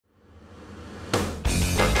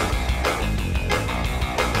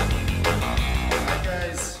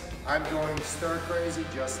I'm going stir crazy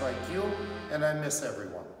just like you, and I miss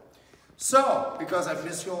everyone. So, because I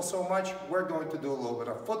miss you all so much, we're going to do a little bit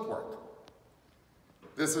of footwork.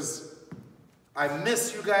 This is, I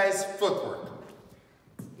miss you guys, footwork.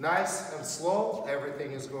 Nice and slow,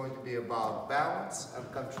 everything is going to be about balance and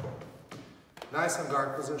control. Nice and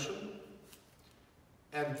guard position,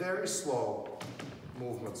 and very slow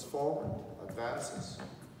movements forward, advances,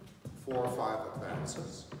 4 or 5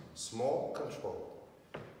 advances, small control.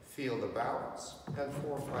 Feel the balance, and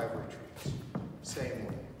 4 or 5 retreats. Same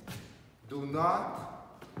way. Do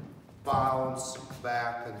not bounce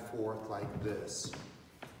back and forth like this.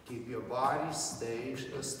 Keep your body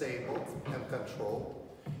stable and controlled.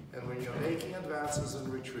 And when you're making advances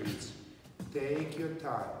and retreats, take your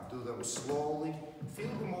time. Do them slowly.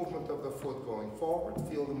 Feel the movement of the foot going forward.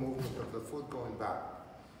 Feel the movement of the foot going back.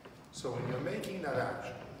 So when you're making that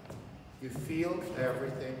action, you feel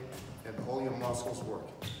everything and all your muscles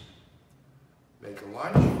working. Make a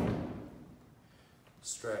lunge,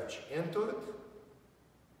 stretch into it,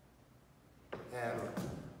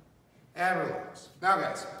 and relax. Now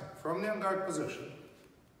guys, from the on-guard position,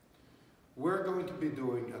 we're going to be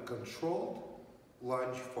doing a controlled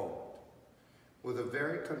lunge forward with a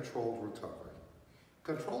very controlled recovery.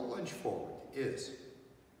 Controlled lunge forward is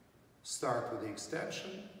start with the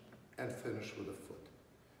extension and finish with the foot.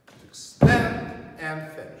 Extend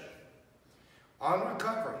and finish. On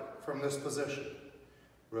recovery from this position,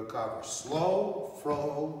 recover slow,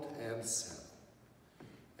 float, and settle.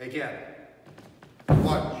 Again,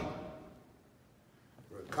 lunge,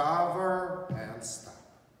 recover, and stop.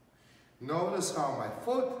 Notice how my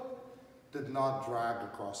foot did not drag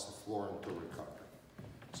across the floor into recovery.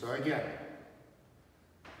 So again,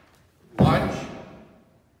 lunge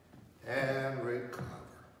and recover.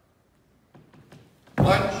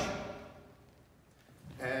 Lunge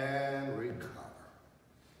and recover.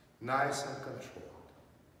 Nice and controlled.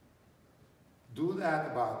 Do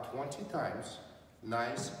that about 20 times.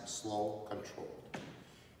 Nice, slow, controlled.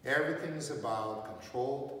 Everything is about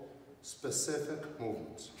controlled, specific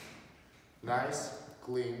movements. Nice,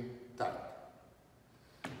 clean, tight.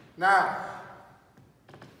 Now,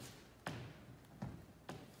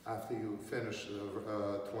 after you finish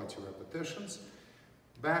the 20 repetitions,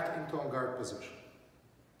 back into on-guard position.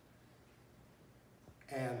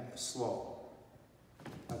 And slow.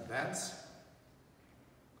 Advance,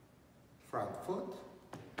 front foot,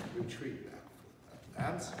 retreat, back foot.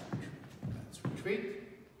 Advance, retreat, advance, retreat.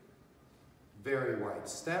 Very wide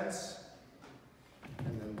stance,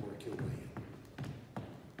 and then work your way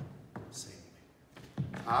in. Same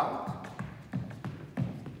way. Out,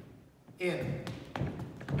 in.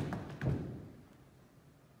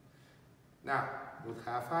 Now, with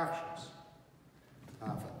half actions.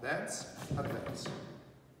 Half advance, advance.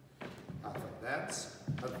 Half advance,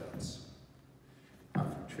 advance. Half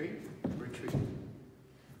retreat, retreat.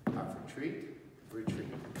 Half retreat,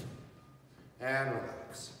 retreat. And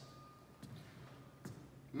relax.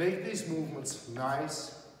 Make these movements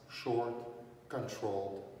nice, short,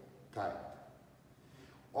 controlled, tight.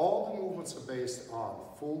 All the movements are based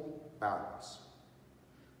on full balance,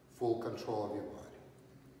 full control of your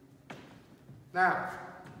body. Now,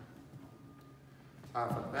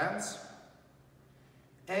 half advance,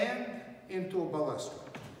 and into a balestra.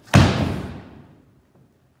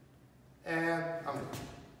 And under.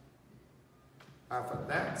 Half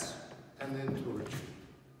advance, and into retreat.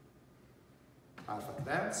 Half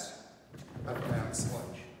advance, advance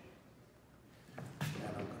lunge.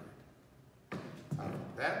 And under. Half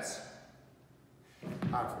advance,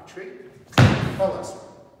 half retreat, balestra.